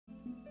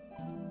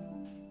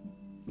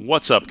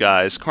What's up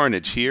guys,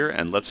 Carnage here,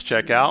 and let's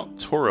check out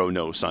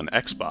Tauronos on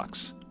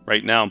Xbox.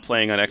 Right now I'm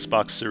playing on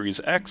Xbox Series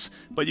X,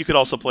 but you could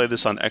also play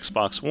this on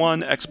Xbox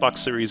One, Xbox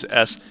Series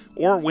S,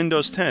 or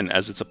Windows 10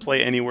 as it's a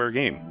play anywhere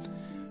game.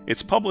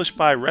 It's published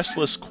by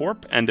Restless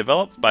Corp and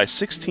developed by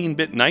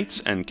 16-Bit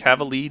Knights and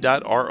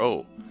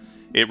Cavalie.ro.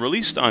 It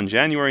released on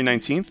January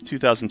 19th,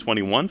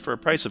 2021 for a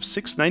price of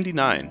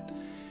 $6.99.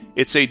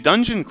 It's a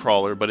dungeon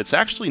crawler, but it's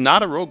actually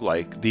not a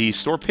roguelike. The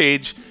store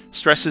page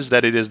stresses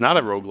that it is not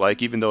a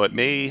roguelike, even though it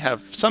may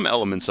have some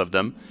elements of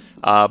them.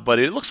 But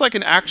it looks like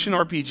an action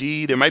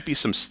RPG. There might be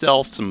some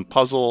stealth, some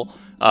puzzle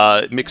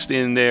mixed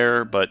in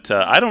there, but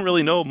I don't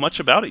really know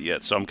much about it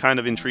yet, so I'm kind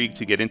of intrigued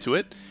to get into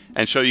it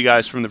and show you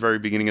guys from the very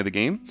beginning of the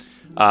game.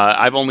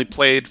 I've only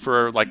played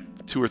for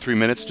like 2 or 3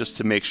 minutes just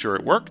to make sure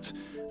it worked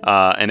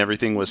and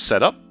everything was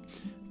set up,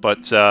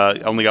 but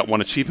I only got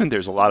one achievement.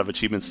 There's a lot of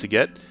achievements to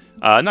get.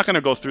 I'm not going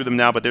to go through them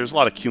now, but there's a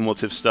lot of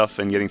cumulative stuff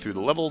and getting through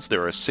the levels.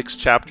 There are 6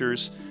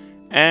 chapters,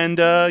 and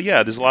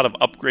yeah, there's a lot of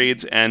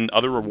upgrades and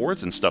other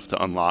rewards and stuff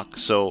to unlock.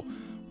 So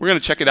we're going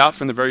to check it out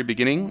from the very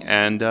beginning,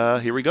 and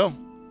here we go.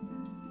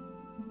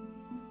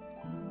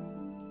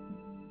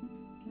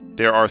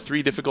 There are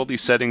 3 difficulty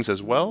settings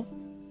as well,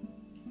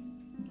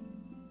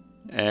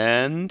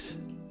 and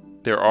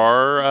there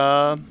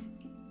are,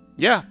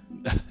 yeah,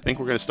 I think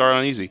we're going to start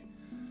on easy.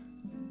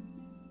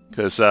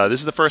 Because this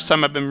is the first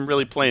time I've been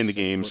really playing the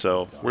game,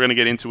 so we're going to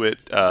get into it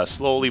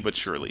slowly but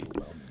surely.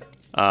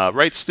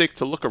 Right stick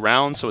to look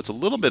around, so it's a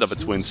little bit of a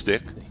twin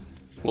stick.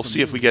 We'll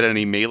see if we get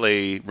any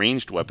melee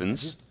ranged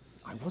weapons.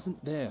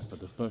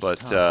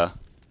 But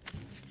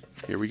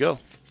here we go.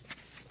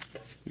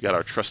 We got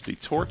our trusty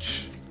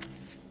torch.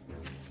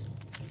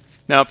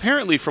 Now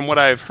apparently from what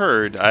I've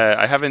heard,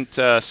 I haven't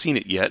seen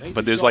it yet,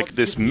 but there's like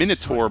this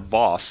Minotaur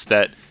boss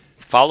that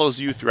follows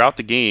you throughout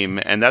the game,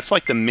 and that's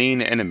like the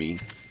main enemy.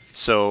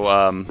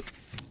 So,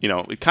 you know,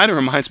 it kind of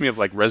reminds me of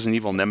like Resident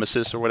Evil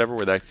Nemesis or whatever,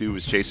 where that dude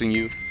was chasing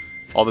you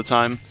all the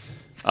time.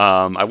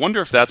 I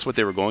wonder if that's what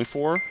they were going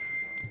for.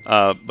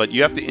 But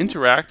you have to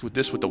interact with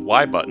this with the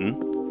Y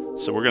button.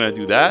 So we're going to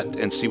do that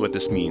and see what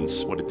this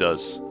means, what it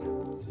does.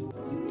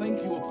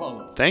 Thank you,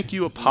 Apollo. Thank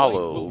you,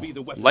 Apollo.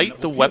 Light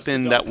the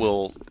weapon that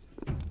will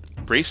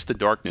brace the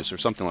darkness or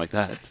something like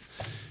that.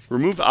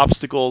 Remove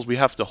obstacles. We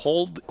have to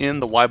hold in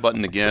the Y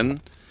button again.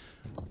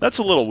 That's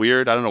a little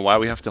weird. I don't know why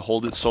we have to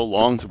hold it so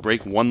long to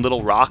break one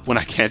little rock when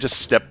I can't just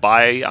step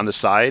by on the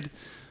side.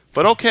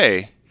 But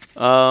okay.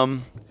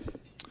 Little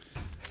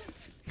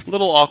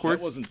awkward.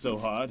 That wasn't so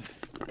hard.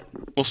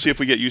 We'll see if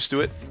we get used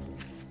to it.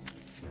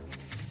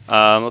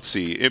 Let's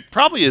see. It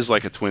probably is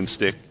like a twin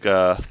stick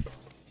for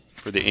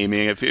the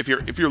aiming. If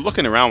you're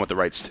looking around with the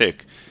right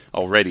stick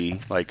already,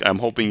 like I'm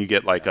hoping you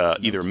get like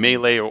either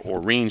melee or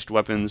ranged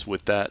weapons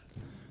with that.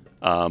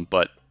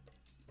 But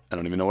I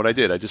don't even know what I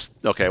did.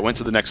 Okay, I went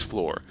to the next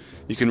floor.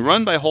 You can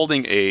run by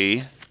holding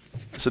A.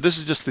 So this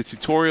is just the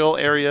tutorial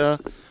area.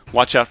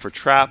 Watch out for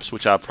traps,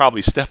 which I'll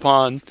probably step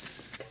on.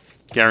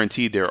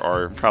 Guaranteed there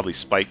are probably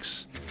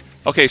spikes.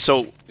 Okay,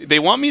 so they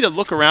want me to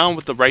look around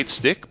with the right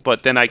stick,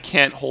 but then I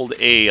can't hold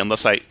A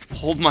unless I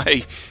hold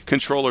my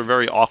controller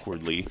very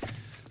awkwardly.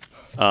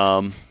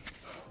 I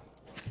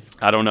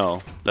don't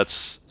know.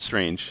 That's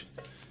strange.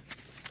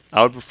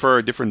 I would prefer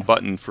a different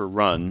button for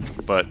run,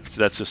 but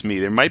that's just me.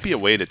 There might be a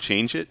way to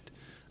change it.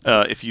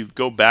 If you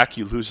go back,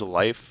 you lose a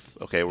life.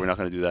 Okay, we're not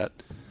going to do that.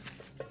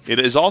 It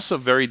is also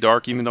very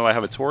dark, even though I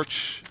have a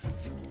torch.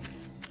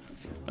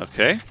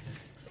 Okay.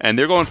 And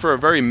they're going for a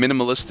very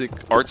minimalistic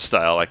art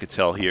style, I could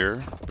tell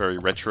here. Very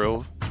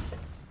retro.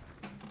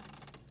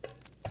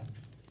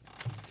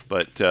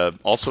 But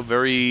also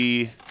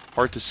very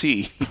hard to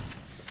see.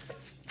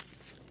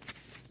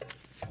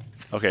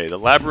 Okay, the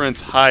labyrinth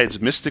hides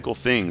mystical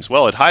things.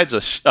 Well, it hides a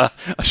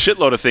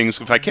shitload of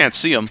things if I can't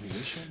see them.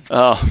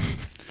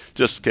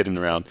 Just kidding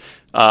around.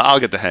 I'll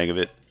get the hang of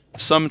it.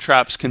 Some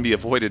traps can be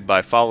avoided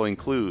by following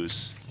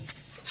clues.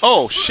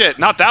 Oh, shit,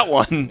 not that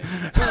one.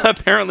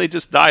 Apparently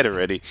just died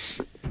already.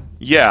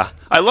 Yeah,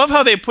 I love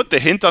how they put the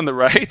hint on the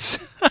right.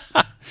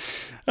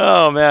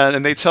 Oh, man,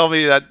 and they tell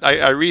me that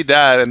I read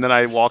that and then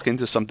I walk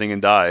into something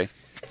and die.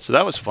 So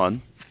that was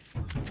fun.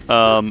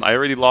 I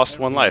already lost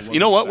 1 life. You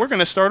know what? We're going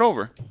to start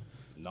over.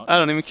 I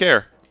don't even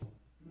care.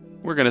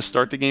 We're going to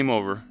start the game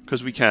over,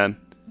 because we can.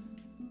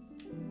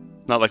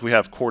 Not like we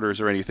have quarters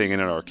or anything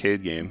in an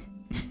arcade game.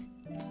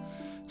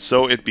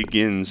 So it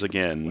begins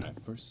again.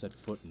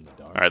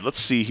 Alright, let's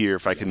see here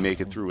if I can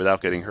make it through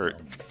without getting hurt.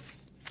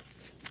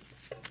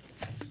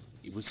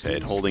 Okay,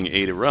 holding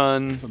A to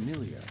run.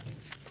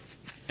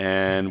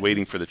 And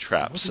waiting for the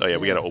traps. Oh yeah,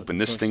 we gotta open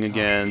this thing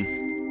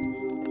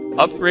again.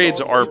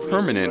 Upgrades are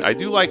permanent. I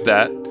do like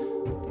that.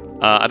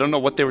 I don't know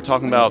what they were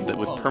talking about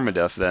with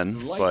permadeath then,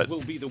 but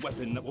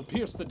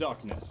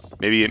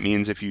maybe it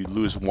means if you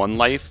lose 1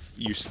 life,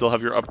 you still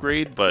have your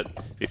upgrade, but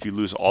if you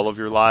lose all of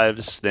your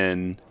lives,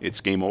 then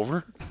it's game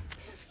over.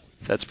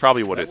 That's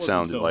probably what it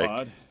sounded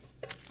like.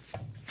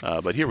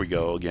 But here we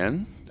go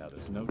again.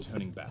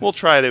 We'll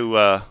try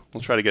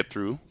to get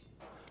through.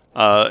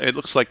 It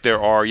looks like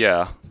there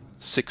are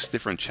 6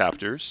 different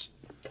chapters.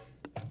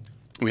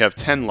 We have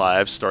 10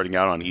 lives starting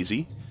out on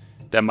easy.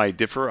 That might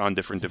differ on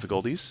different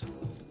difficulties.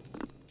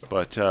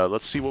 But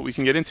let's see what we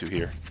can get into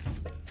here.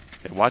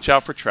 Okay, watch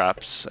out for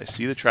traps. I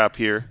see the trap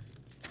here.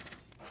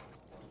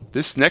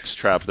 This next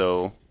trap,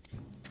 though...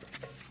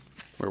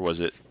 Where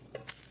was it?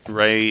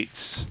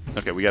 Right...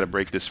 Okay, we gotta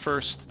break this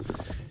first.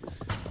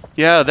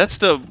 Yeah, that's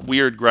the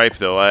weird gripe,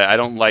 though. I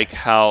don't like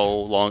how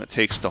long it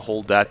takes to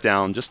hold that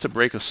down just to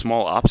break a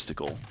small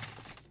obstacle.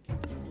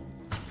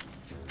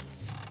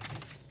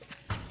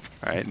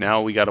 Alright,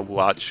 now we gotta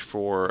watch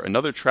for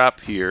another trap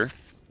here.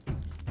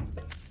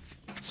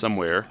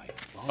 Somewhere.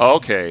 Oh,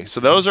 okay, so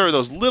those are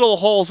those little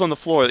holes on the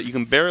floor that you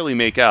can barely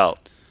make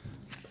out.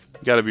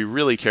 You gotta be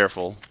really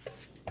careful.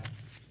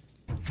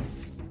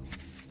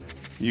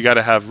 You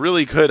gotta have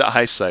really good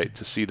eyesight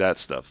to see that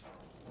stuff.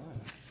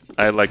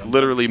 I, like,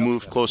 literally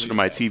moved closer to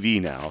my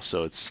TV now,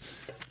 so it's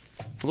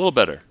a little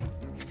better.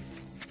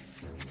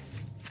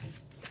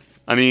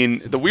 I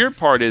mean, the weird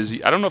part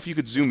is, I don't know if you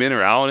could zoom in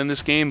or out in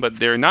this game, but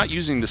they're not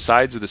using the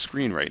sides of the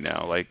screen right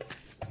now. Like,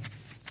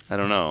 I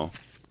don't know.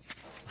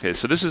 Okay,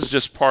 so this is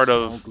just part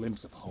of...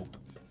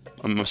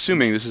 I'm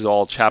assuming this is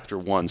all Chapter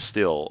 1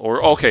 still.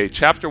 Or, okay,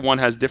 Chapter 1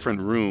 has different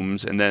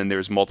rooms, and then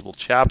there's multiple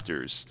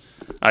chapters.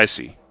 I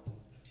see.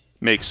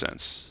 Makes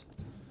sense.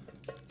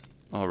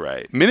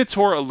 Alright.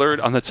 Minotaur alert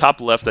on the top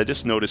left. I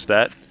just noticed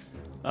that.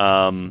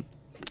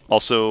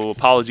 Also,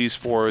 apologies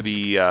for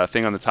the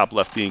thing on the top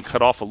left being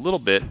cut off a little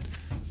bit.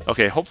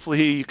 Okay,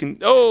 hopefully you can...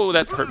 Oh,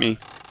 that hurt me.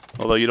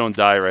 Although you don't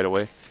die right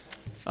away.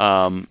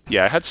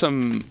 Yeah, I had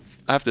some...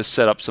 I have to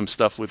set up some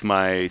stuff with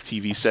my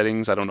TV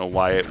settings. I don't know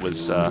why it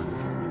was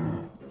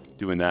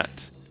doing that.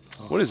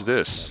 What is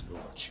this?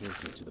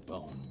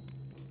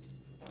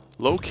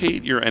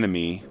 Locate your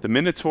enemy. The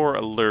Minotaur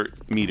alert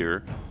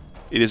meter.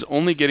 It is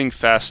only getting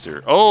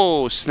faster.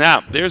 Oh,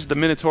 snap. There's the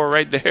Minotaur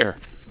right there.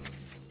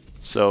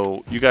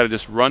 So you got to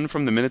just run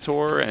from the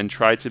Minotaur and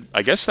try to...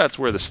 I guess that's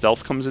where the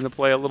stealth comes into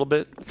play a little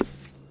bit.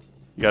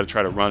 You got to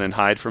try to run and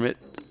hide from it.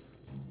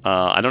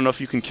 I don't know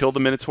if you can kill the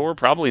Minotaur.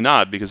 Probably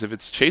not, because if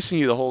it's chasing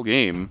you the whole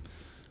game...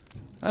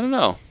 I don't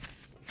know.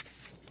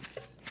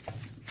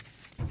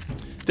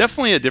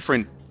 Definitely a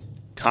different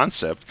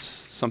concept.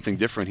 Something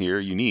different here,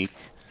 unique,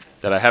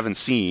 that I haven't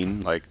seen.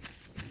 Like...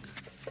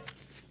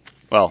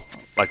 Well,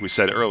 like we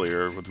said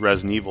earlier, with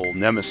Resident Evil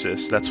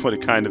Nemesis, that's what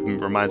it kind of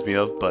reminds me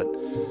of, but...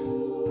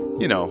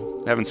 You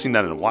know, I haven't seen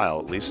that in a while,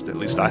 at least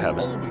I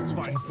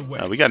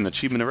haven't. We got an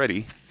achievement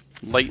already.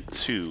 Light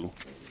 2.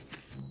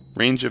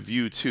 Range of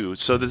view 2.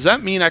 So does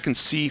that mean I can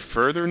see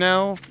further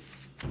now?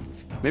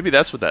 Maybe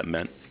that's what that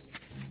meant.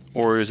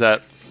 Or is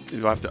that...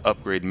 Do I have to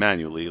upgrade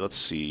manually? Let's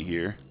see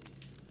here.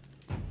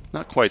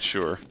 Not quite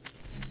sure.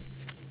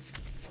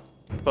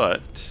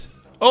 But...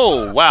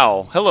 Oh,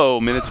 wow! Hello,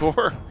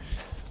 Minotaur!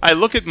 I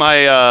look at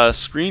my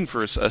screen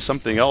for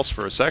something else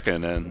for a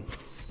second, and...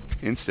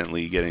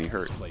 Instantly getting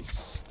hurt. This place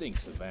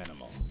stinks of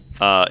animal.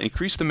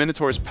 Increase the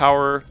Minotaur's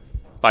power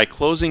by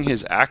closing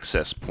his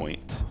access point.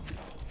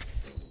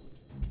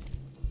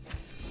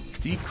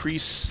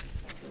 Decrease...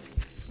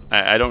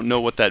 I don't know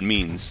what that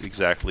means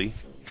exactly.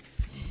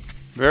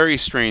 Very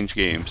strange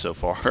game so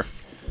far.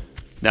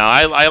 Now,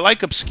 I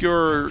like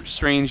obscure,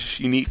 strange,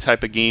 unique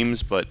type of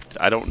games, but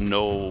I don't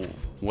know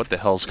what the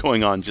hell's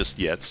going on just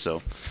yet,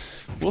 so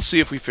we'll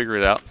see if we figure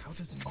it out. How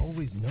does it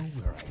always know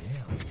where I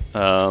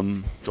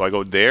am? Do I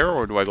go there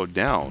or do I go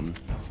down?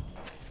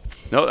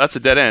 No, that's a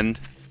dead end.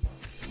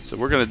 So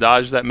we're going to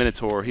dodge that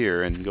Minotaur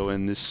here and go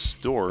in this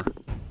door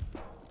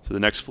to the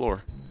next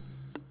floor.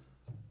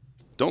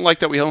 Don't like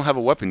that we don't have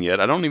a weapon yet.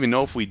 I don't even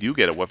know if we do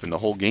get a weapon the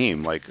whole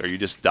game. Like, are you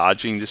just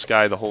dodging this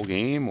guy the whole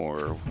game?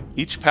 Or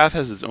each path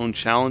has its own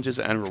challenges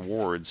and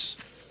rewards.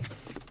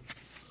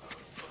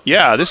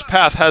 Yeah, this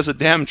path has a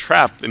damn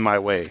trap in my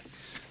way.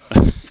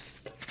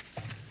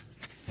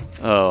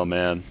 Oh,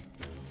 man.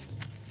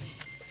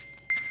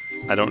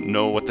 I don't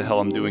know what the hell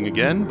I'm doing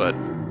again, but...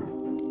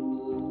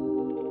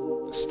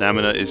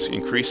 Stamina is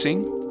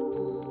increasing.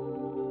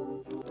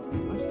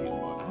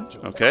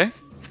 Okay.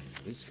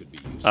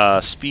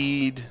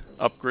 Speed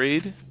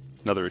upgrade.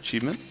 Another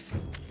achievement.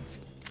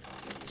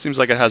 Seems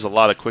like it has a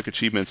lot of quick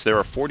achievements. There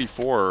are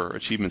 44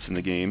 achievements in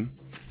the game.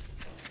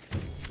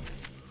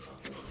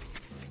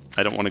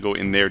 I don't want to go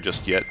in there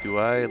just yet, do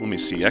I? Let me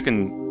see. I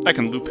can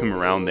loop him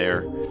around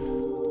there.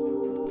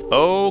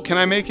 Oh, can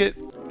I make it?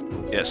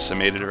 Yes, I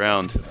made it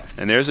around.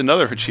 And there's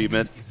another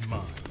achievement.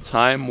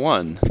 Time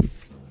 1.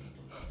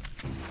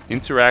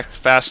 Interact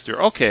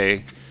faster.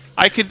 Okay.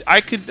 I could,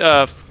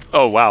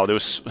 oh wow, there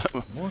was...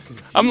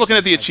 I'm looking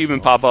at the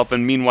achievement pop up,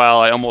 and meanwhile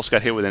I almost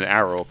got hit with an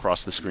arrow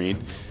across the screen.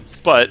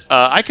 But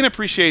I can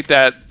appreciate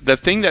that the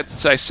thing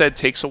that I said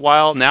takes a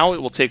while, now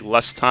it will take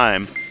less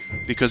time,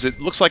 because it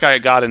looks like I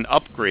got an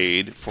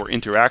upgrade for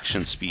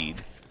interaction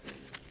speed.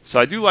 So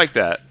I do like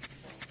that.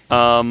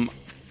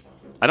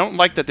 I don't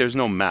like that there's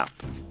no map.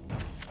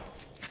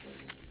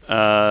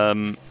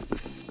 I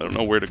don't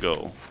know where to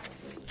go.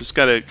 Just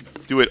gotta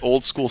do it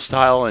old school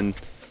style and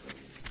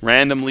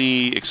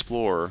randomly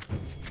explore.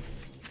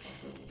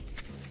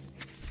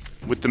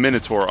 With the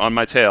Minotaur on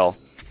my tail.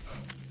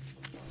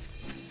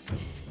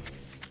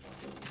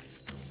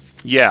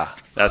 Yeah,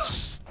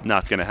 that's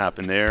not going to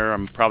happen there.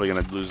 I'm probably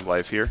going to lose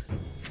life here.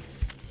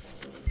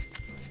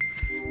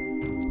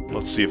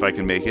 Let's see if I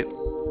can make it.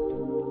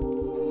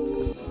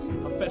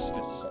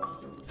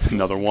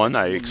 Another one.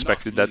 I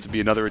expected that to be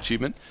another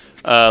achievement.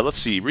 Let's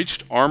see.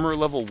 Reached armor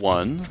level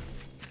 1.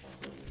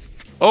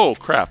 Oh,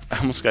 crap. I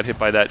almost got hit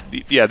by that.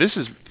 Yeah, this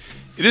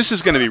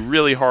is going to be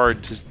really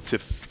hard to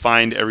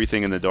find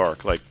everything in the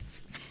dark. Like,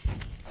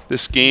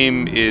 this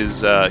game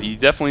is... you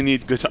definitely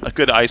need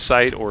good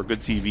eyesight or good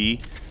TV.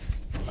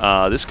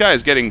 This guy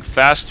is getting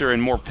faster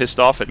and more pissed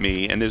off at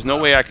me, and there's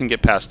no way I can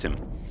get past him.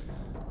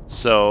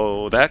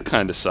 So, that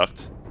kind of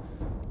sucked.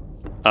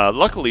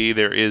 Luckily,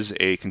 there is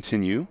a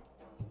continue.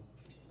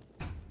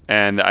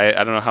 And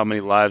I don't know how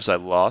many lives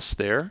I've lost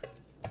there.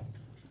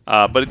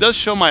 But it does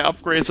show my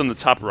upgrades on the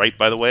top right,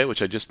 by the way,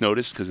 which I just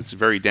noticed because it's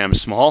very damn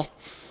small.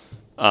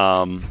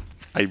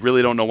 I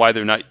really don't know why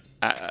they're not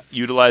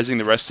utilizing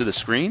the rest of the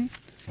screen.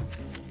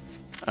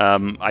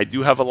 I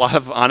do have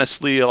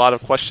honestly, a lot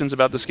of questions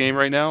about this game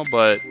right now,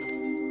 but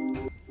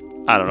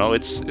I don't know,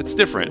 it's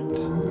different.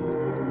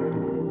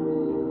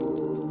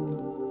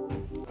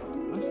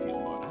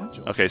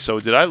 Okay, so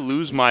did I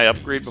lose my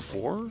upgrade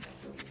before?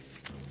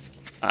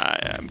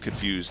 I'm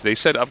confused. They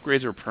said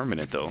upgrades are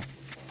permanent, though.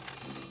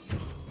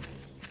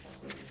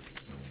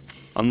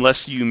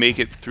 Unless you make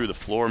it through the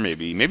floor,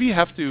 maybe. Maybe you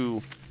have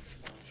to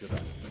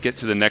get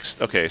to the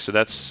next... Okay, so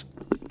that's...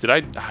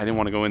 I didn't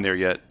want to go in there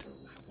yet.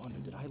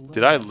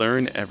 Did I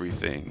learn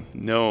everything?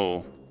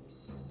 No,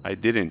 I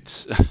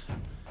didn't.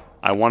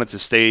 I wanted to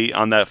stay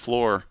on that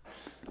floor.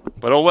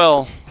 But oh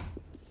well.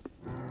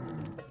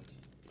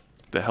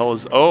 The hell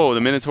is... Oh,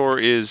 the Minotaur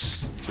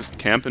is just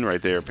camping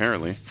right there,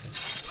 apparently.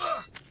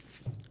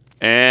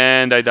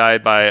 And I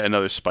died by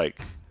another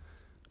spike.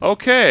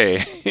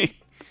 Okay.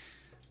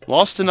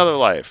 Lost another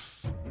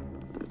life.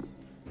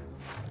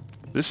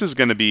 This is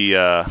going to be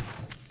a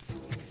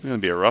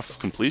rough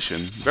completion.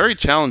 Very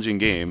challenging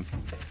game.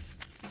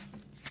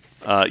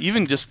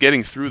 Even just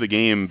getting through the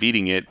game,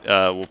 beating it,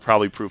 will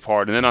probably prove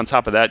hard. And then on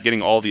top of that,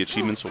 getting all the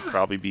achievements will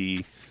probably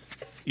be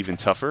even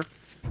tougher.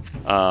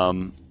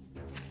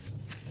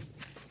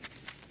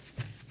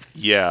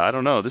 Yeah, I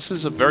don't know. This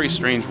is a very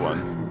strange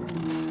one.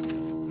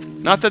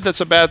 Not that that's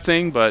a bad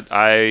thing, but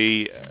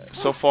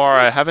so far,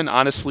 I haven't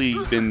honestly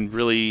been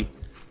really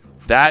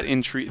that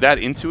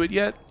into it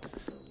yet.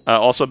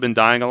 Also been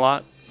dying a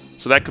lot,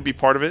 so that could be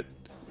part of it.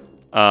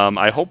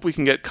 I hope we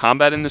can get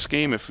combat in this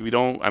game. If we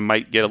don't, I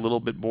might get a little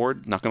bit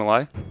bored, not gonna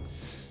lie.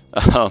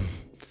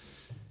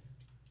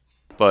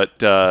 But,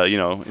 you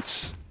know,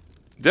 it's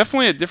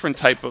definitely a different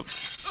type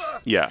of...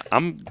 Yeah,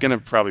 I'm gonna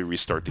probably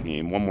restart the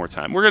game one more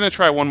time. We're gonna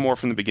try one more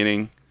from the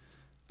beginning.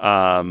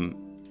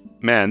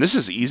 Man, this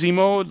is easy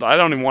mode? I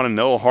don't even want to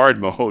know hard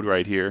mode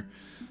right here.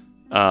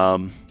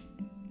 Yeah,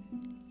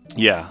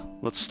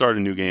 let's start a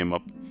new game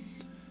up.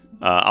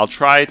 I'll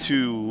try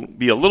to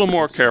be a little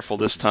more careful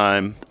this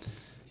time,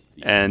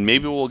 and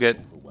maybe we'll get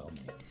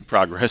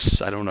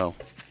progress. I don't know.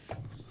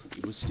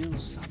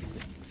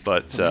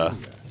 But,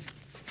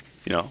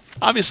 you know,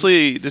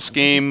 obviously this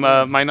game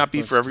might not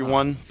be for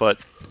everyone, but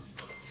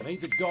I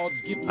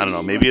don't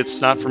know, maybe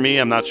it's not for me.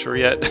 I'm not sure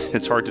yet.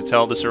 It's hard to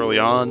tell this early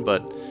on,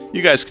 but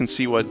you guys can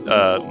see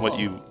what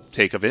you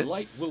take of it.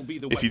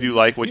 If you do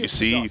like what you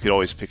see, you could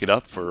always pick it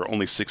up for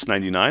only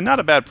 $6.99. Not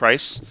a bad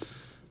price.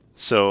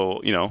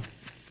 So, you know,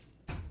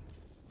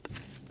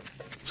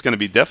 it's going to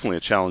be definitely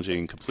a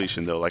challenging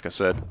completion, though, like I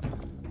said.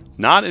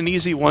 Not an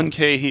easy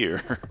 1K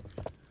here.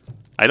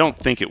 I don't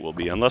think it will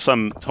be, unless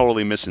I'm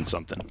totally missing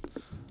something.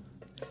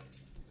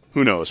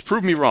 Who knows?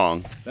 Prove me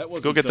wrong.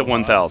 Go get the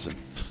 1,000.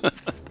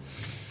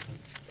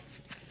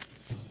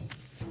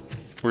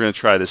 We're going to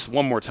try this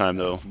one more time,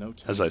 though,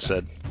 as I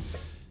said.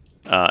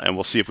 And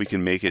we'll see if we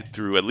can make it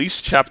through at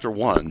least Chapter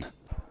 1.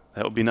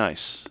 That would be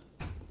nice.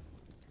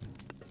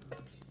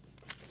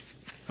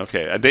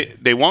 Okay,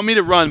 they want me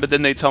to run, but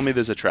then they tell me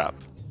there's a trap.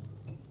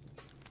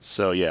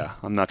 So, yeah,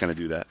 I'm not going to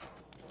do that.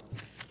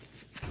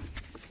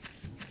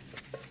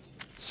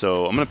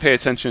 So, I'm going to pay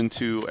attention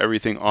to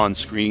everything on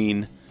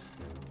screen.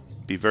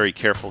 Be very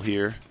careful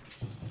here.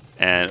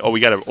 And, oh, we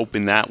got to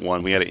open that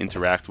one. We got to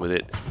interact with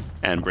it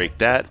and break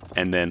that.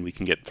 And then we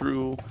can get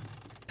through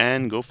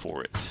and go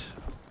for it.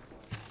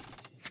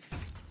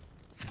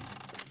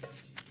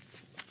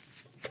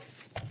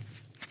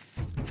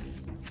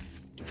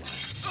 Do I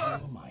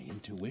follow my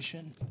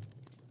intuition?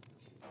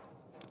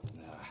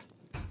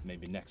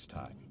 Maybe next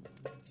time.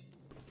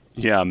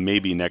 Yeah,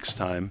 maybe next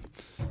time.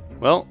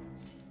 Well,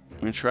 I'm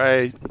going to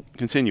try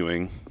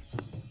continuing.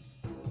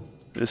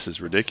 This is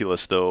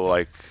ridiculous, though.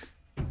 Like,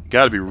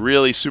 got to be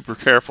really super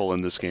careful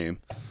in this game.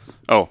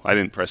 Oh, I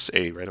didn't press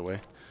A right away.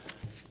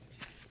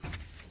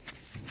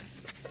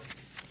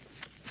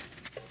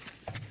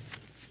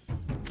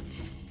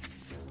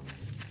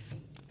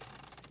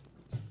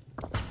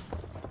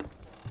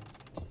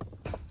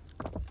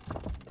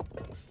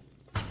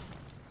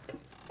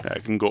 I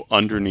can go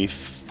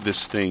underneath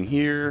this thing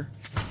here.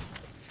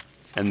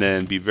 And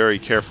then be very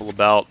careful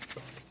about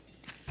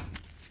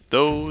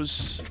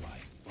those. Do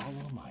I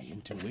follow my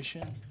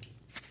intuition?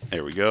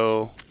 There we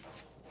go.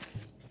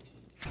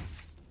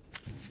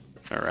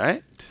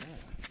 Alright.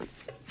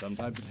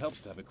 Sometimes it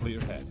helps to have a clear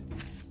head.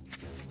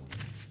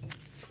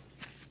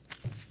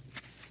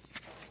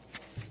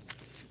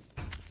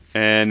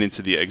 And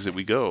into the exit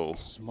we go.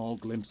 Small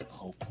glimpse of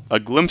hope. A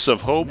glimpse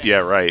of hope? What's Yeah,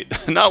 next?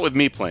 right. Not with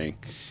me playing.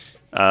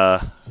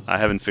 I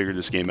haven't figured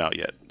this game out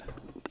yet.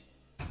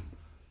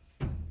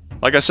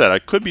 Like I said, I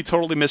could be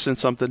totally missing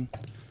something.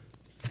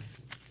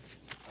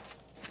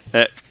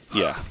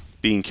 Yeah,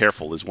 being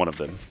careful is one of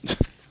them.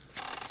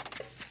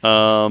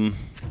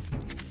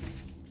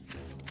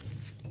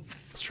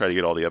 Let's try to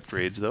get all the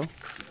upgrades, though. Do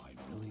I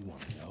really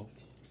want to know?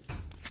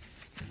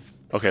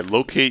 Okay,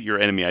 locate your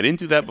enemy. I didn't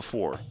do that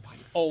before.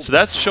 Oh, So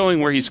that's showing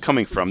where he's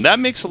coming from. That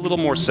makes a little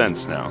more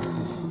sense now.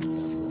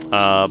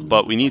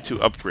 But we need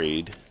to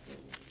upgrade.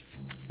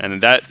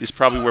 And that is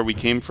probably where we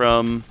came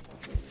from.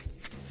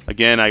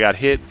 Again, I got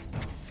hit.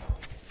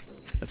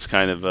 That's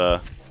kind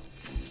of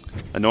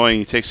annoying.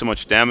 You take so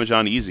much damage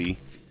on easy.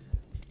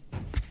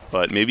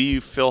 But maybe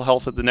you fill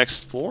health at the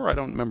next floor? I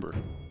don't remember.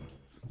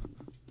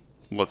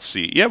 Let's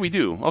see. Yeah, we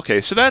do.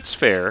 Okay, so that's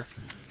fair.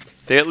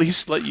 They at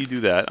least let you do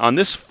that. On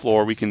this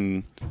floor, we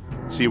can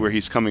see where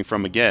he's coming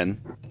from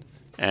again.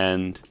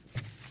 And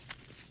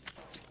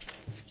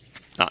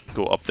not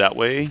go up that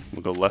way.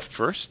 We'll go left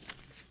first.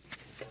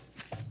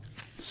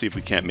 See if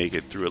we can't make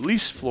it through at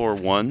least floor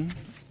 1.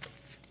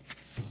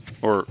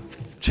 Or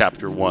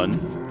chapter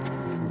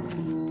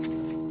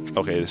 1.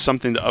 Okay, there's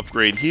something to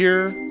upgrade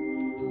here.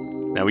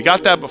 Now, we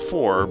got that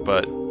before,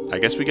 but I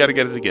guess we got to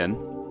get it again.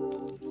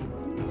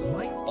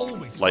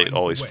 Light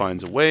always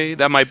finds a way.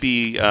 That might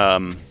be, yeah,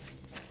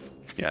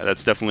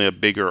 that's definitely a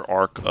bigger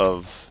arc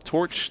of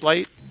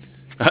Torchlight.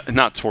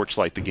 Not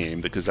Torchlight the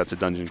game, because that's a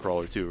dungeon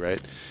crawler too, right?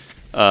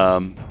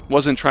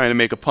 Wasn't trying to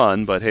make a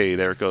pun, but hey,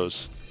 there it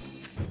goes.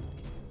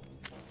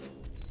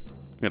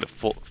 I'm going to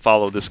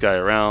follow this guy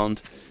around.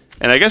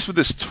 And I guess with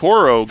this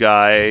Toro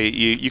guy,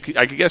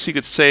 I guess you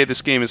could say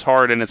this game is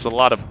hard and it's a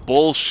lot of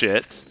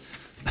bullshit.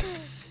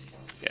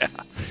 Yeah,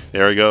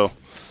 there we go.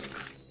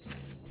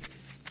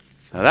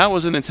 Now that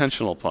was an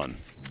intentional pun.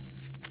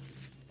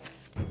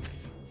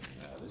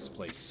 This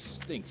place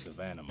stinks of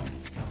animal.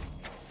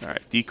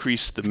 Alright,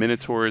 decrease the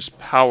Minotaur's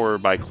power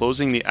by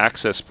closing the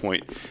access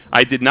point.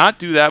 I did not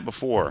do that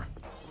before.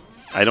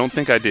 I don't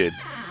think I did.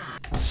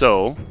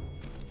 So,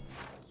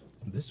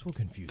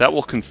 that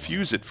will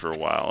confuse it for a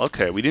while.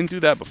 Okay, we didn't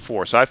do that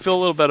before, so I feel a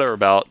little better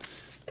about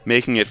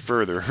making it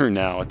further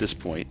now at this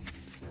point.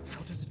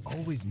 How does it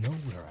always know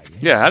where I am?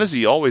 Yeah, how does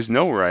he always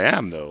know where I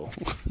am, though?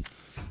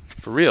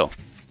 For real.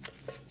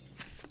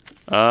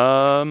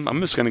 I'm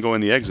just going to go in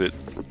the exit.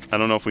 I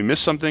don't know if we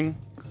missed something,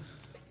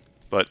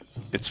 but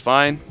it's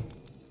fine.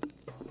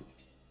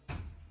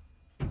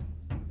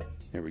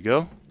 There we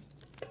go.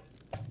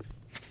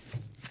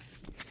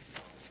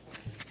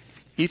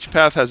 Each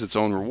path has its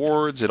own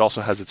rewards. It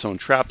also has its own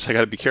traps. I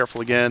got to be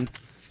careful again.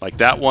 Like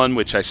that one,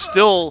 which I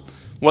still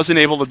wasn't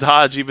able to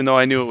dodge even though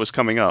I knew it was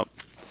coming up.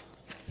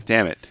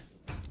 Damn it.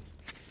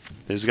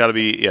 There's got to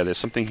be... Yeah, there's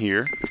something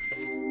here.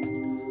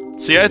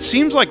 So yeah, it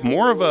seems like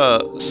more of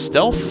a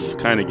stealth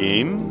kind of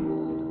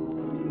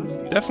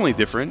game. Definitely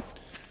different.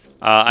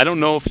 I don't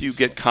know if you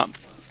get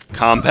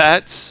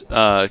combat.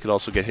 It could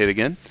also get hit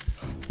again.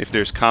 If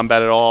there's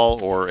combat at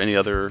all or any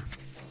other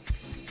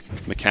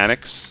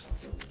mechanics.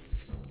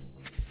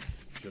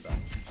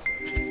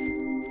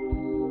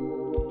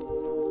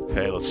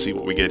 Okay, let's see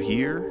what we get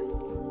here.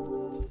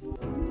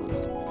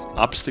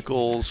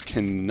 Obstacles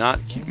cannot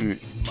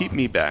keep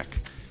me back.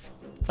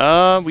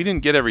 We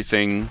didn't get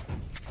everything.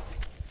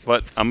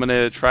 But I'm going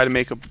to try to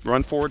make a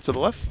run forward to the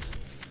left.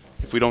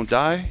 If we don't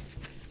die.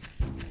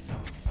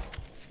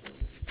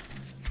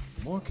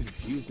 More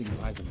confusing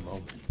by the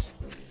moment.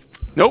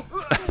 Nope.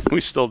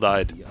 We still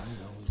died. The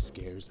unknown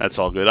scares That's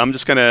all good. I'm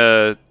just going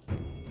to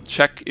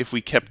check if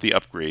we kept the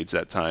upgrades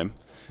that time.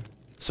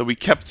 So we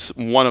kept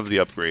one of the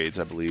upgrades,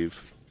 I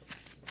believe.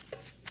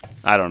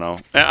 I don't know.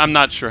 I'm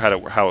not sure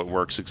how it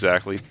works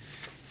exactly.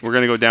 We're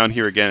going to go down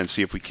here again and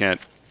see if we can't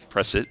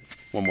press it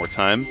one more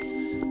time.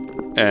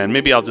 And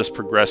maybe I'll just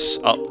progress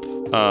up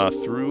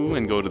through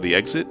and go to the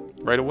exit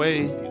right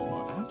away.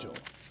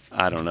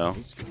 I don't know.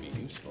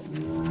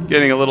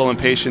 Getting a little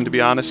impatient, to be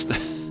honest.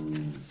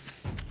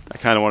 I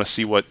kind of want to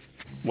see what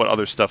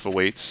other stuff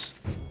awaits.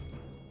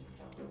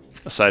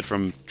 Aside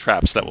from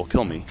traps that will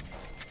kill me.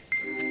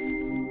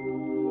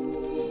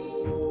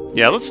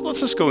 Yeah, let's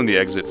just go in the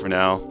exit for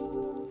now.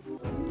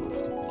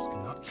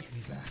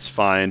 It's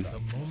fine.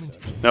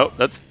 Nope,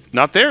 that's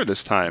not there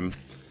this time.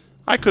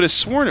 I could have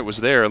sworn it was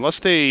there, unless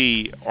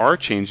they are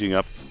changing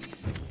up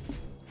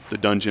the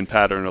dungeon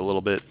pattern a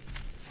little bit.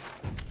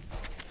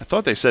 I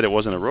thought they said it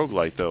wasn't a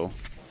roguelite, though.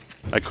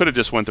 I could have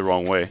just went the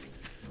wrong way.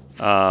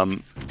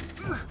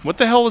 What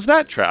the hell was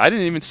that trap? I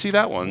didn't even see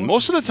that one.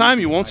 Most of the time,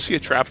 you won't see a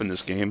trap in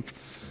this game.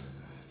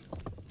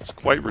 It's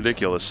quite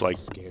ridiculous, like,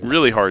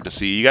 really hard to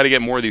see. You got to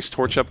get more of these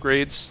torch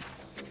upgrades.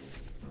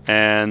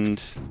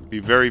 And be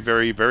very,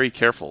 very, very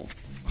careful.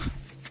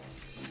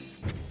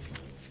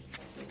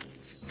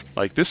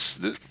 Like, this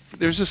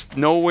There's just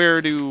nowhere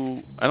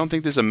to... I don't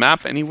think there's a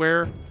map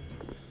anywhere.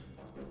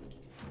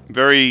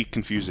 Very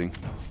confusing.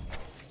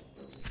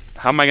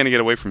 How am I going to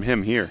get away from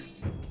him here?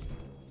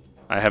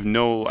 I have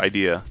no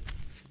idea.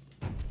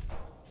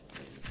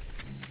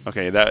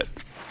 Okay, that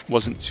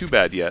wasn't too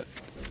bad yet.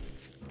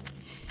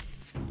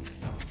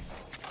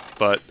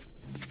 But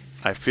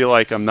I feel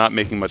like I'm not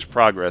making much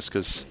progress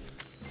because...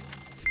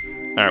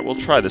 Alright, we'll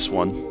try this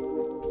one.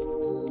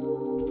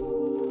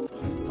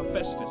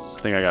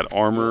 I think I got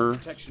armor.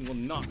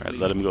 Alright,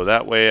 let him go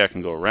that way. I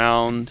can go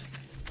around.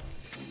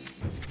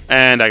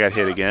 And I got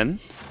hit again.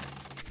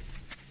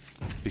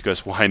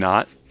 Because why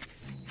not?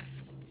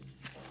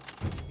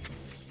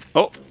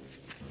 Oh!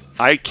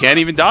 I can't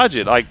even dodge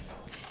it. Like,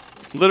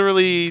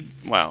 literally...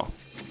 Wow.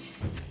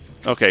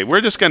 Okay,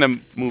 we're just going to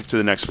move to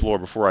the next floor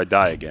before I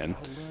die again.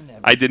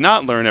 I did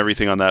not learn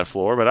everything on that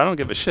floor, but I don't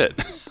give a shit.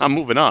 I'm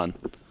moving on.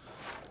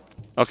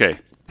 Okay.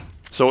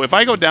 So if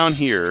I go down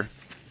here...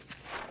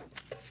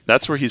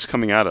 That's where he's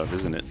coming out of,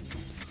 isn't it?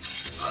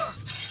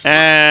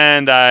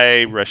 And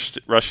I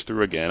rushed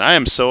through again. I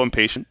am so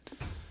impatient.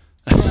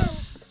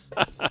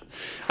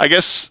 I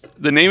guess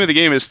the name of the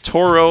game is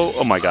Toro...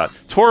 Oh my god.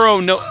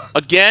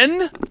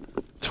 Again?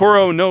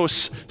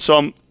 Tauronos. So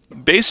I'm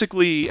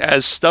basically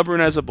as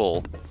stubborn as a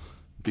bull.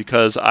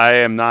 Because I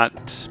am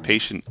not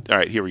patient.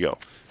 Alright, here we go.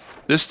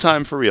 This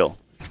time for real.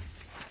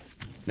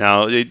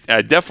 Now,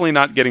 definitely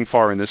not getting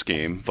far in this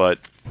game, but...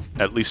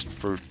 At least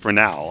for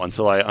now,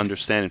 until I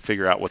understand and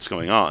figure out what's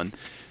going on.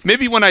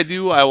 Maybe when I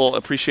do, I will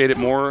appreciate it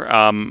more.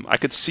 I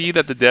could see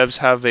that the devs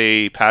have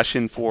a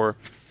passion for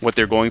what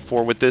they're going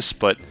for with this,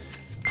 but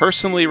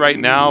personally right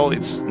now,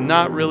 it's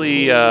not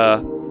really,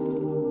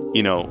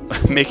 you know,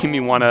 making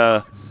me want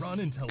to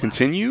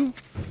continue,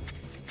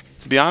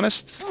 to be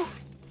honest.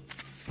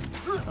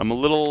 I'm a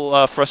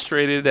little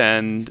frustrated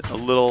and a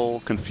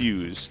little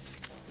confused.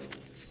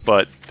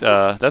 But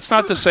that's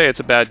not to say it's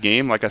a bad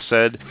game. Like I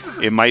said,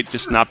 it might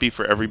just not be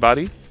for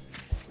everybody.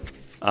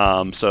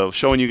 So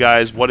showing you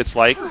guys what it's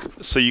like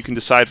so you can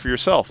decide for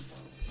yourself.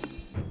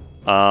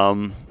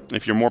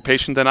 If you're more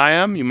patient than I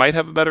am, you might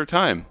have a better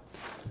time.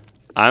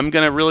 I'm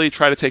going to really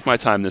try to take my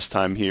time this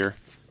time here.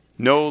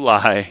 No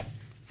lie.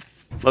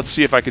 Let's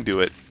see if I can do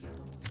it.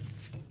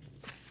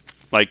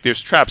 Like,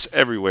 there's traps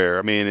everywhere.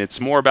 I mean, it's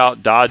more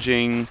about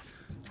dodging.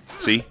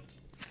 See?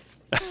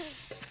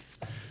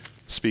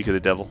 Speak of the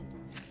devil.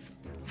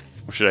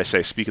 Or should I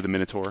say, speak of the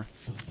Minotaur.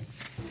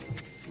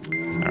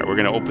 Alright, we're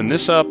going to open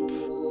this up.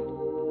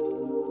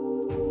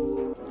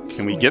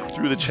 Can we get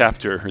through the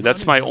chapter?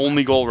 That's my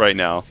only goal right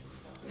now.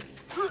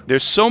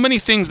 There's so many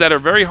things that are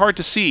very hard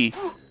to see.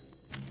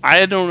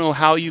 I don't know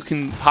how you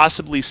can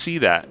possibly see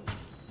that.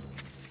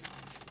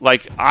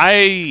 Like,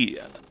 I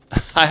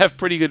have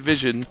pretty good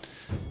vision,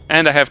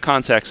 and I have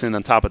contacts in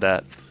on top of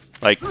that.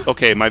 Like,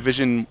 okay, my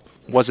vision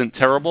wasn't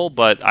terrible,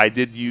 but I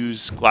did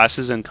use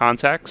glasses and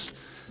contacts.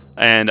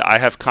 And I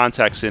have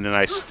contacts in, and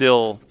I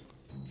still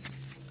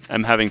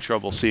am having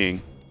trouble seeing.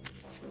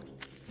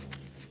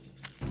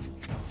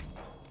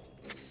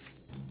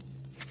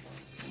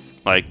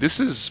 Like, this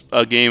is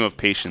a game of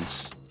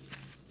patience.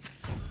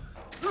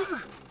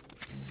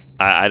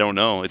 I don't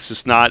know. It's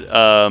just not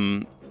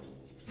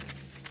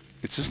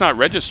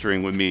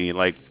registering with me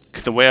like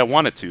the way I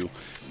want it to.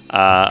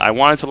 I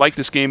wanted to like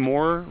this game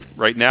more.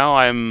 Right now,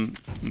 I'm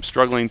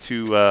struggling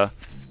to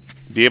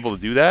be able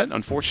to do that,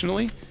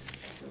 unfortunately.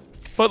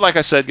 But like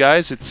I said,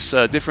 guys, it's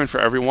different for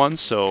everyone,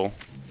 so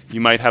you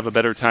might have a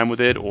better time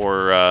with it,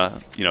 or,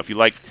 you know, if you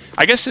like...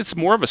 I guess it's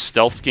more of a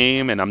stealth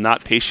game, and I'm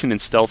not patient in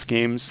stealth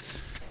games.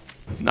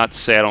 Not to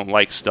say I don't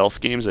like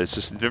stealth games, it's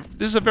just... This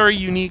is a very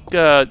unique,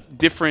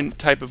 different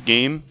type of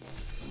game.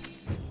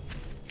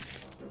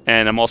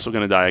 And I'm also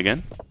going to die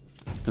again,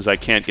 because I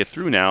can't get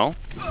through now.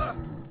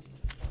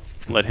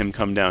 Let him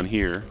come down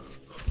here.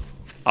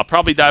 I'll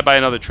probably die by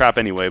another trap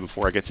anyway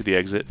before I get to the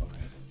exit.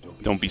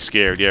 Don't be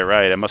scared. Yeah,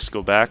 right, I must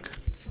go back.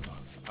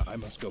 I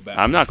must go back.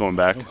 I'm not going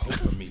back. No hope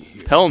for me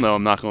here. Hell no,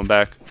 I'm not going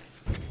back.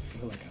 I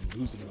feel like I'm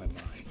losing my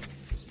mind.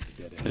 This is a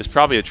dead end. There's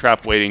probably a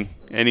trap waiting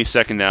any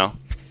second now.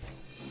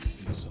 I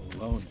feel so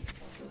alone.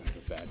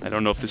 I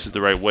don't know if this is the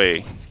right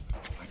way.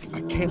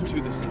 I can't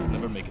do this. I'll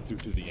never make it through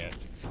to the end.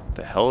 What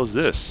the hell is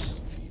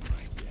this?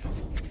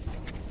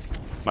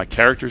 My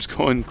character's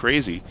going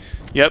crazy.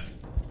 Yep,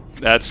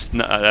 that's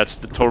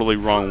the totally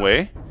wrong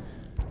way.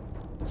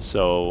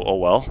 So, oh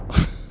well.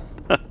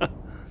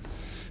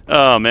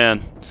 Oh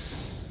man.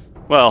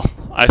 Well,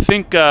 I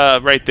think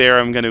right there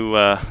I'm going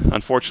to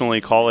unfortunately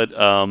call it.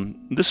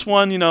 This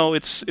one, you know,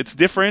 it's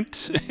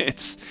different.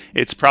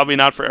 It's probably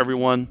not for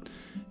everyone.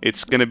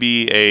 It's going to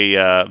be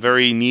a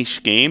very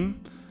niche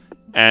game.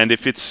 And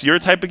if it's your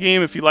type of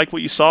game, if you like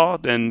what you saw,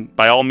 then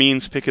by all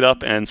means pick it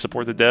up and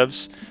support the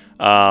devs.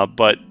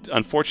 But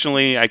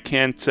unfortunately, I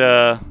can't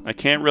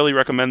really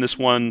recommend this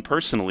one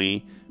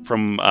personally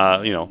from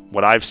you know,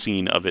 what I've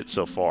seen of it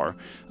so far.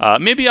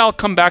 Maybe I'll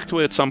come back to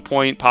it at some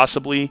point,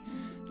 possibly,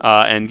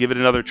 and give it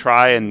another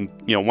try. And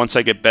you know, once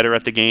I get better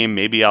at the game,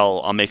 maybe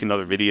I'll make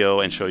another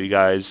video and show you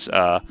guys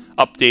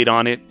update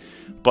on it.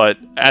 But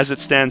as it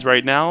stands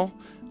right now,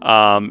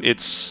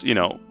 It's, you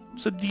know,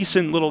 it's a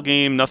decent little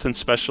game, nothing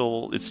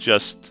special. It's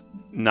just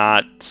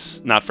not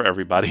for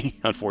everybody,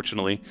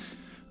 unfortunately.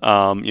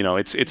 You know,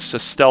 it's a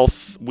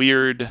stealth,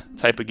 weird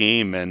type of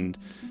game, and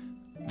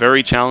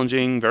very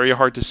challenging, very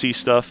hard to see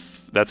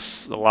stuff.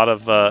 That's a lot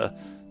of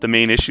the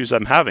main issues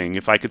I'm having.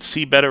 If I could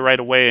see better right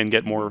away and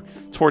get more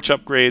torch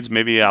upgrades,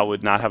 maybe I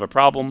would not have a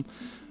problem.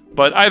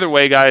 But either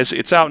way, guys,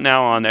 it's out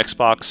now on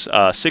Xbox,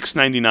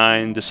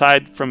 $6.99.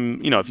 Decide from,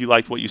 you know, if you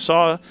liked what you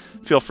saw,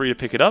 feel free to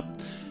pick it up.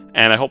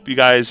 And I hope you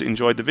guys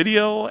enjoyed the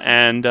video,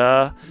 and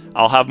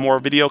I'll have more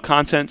video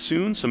content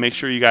soon, so make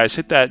sure you guys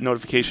hit that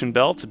notification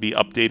bell to be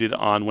updated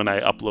on when I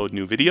upload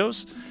new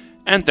videos.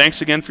 And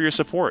thanks again for your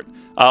support.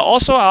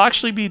 Also, I'll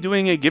actually be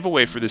doing a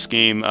giveaway for this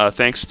game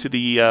thanks to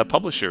the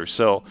publisher,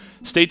 so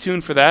stay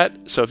tuned for that.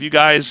 So if you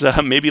guys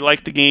maybe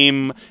like the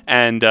game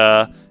and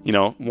you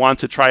know, want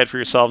to try it for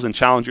yourselves and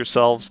challenge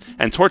yourselves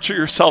and torture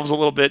yourselves a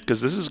little bit,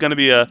 because this is going to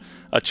be a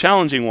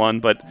challenging one,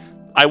 but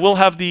I will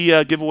have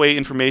the giveaway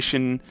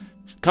information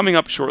coming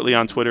up shortly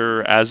on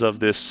Twitter as of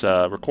this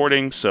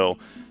recording, so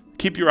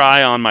keep your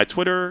eye on my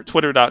Twitter,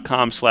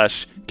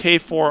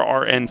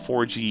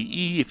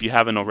 twitter.com/K4RN4GE if you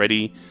haven't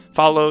already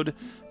followed.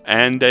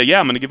 And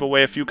yeah, I'm going to give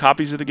away a few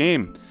copies of the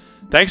game.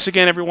 Thanks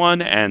again,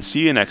 everyone, and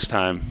see you next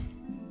time.